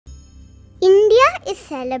is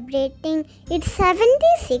celebrating its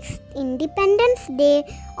 76th Independence Day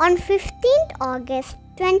on 15th August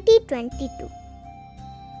 2022.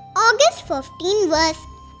 August 15 was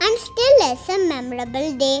and still is a memorable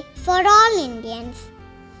day for all Indians,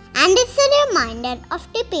 and it's a reminder of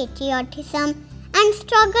the patriotism and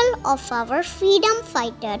struggle of our freedom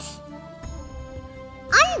fighters.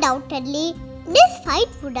 Undoubtedly, this fight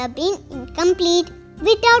would have been incomplete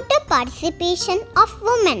without the participation of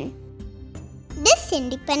women. This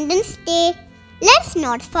Independence Day, let's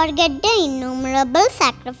not forget the innumerable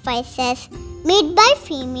sacrifices made by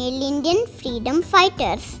female Indian freedom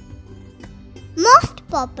fighters. Most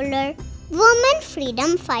popular women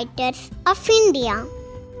freedom fighters of India: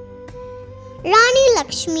 Rani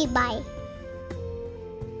Lakshmi Bai,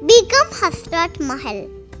 Begum Hazrat Mahal,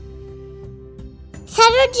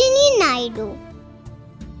 Sarojini Naidu,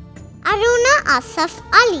 Aruna Asaf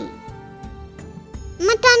Ali,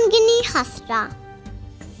 Matangini Hazra,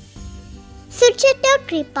 Sucheta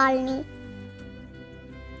Kriplani,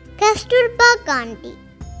 Kasturba Gandhi,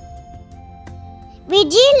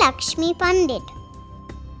 Vijayalakshmi Pandit,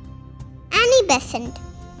 Besant.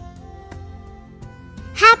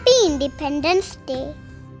 Happy Independence Day.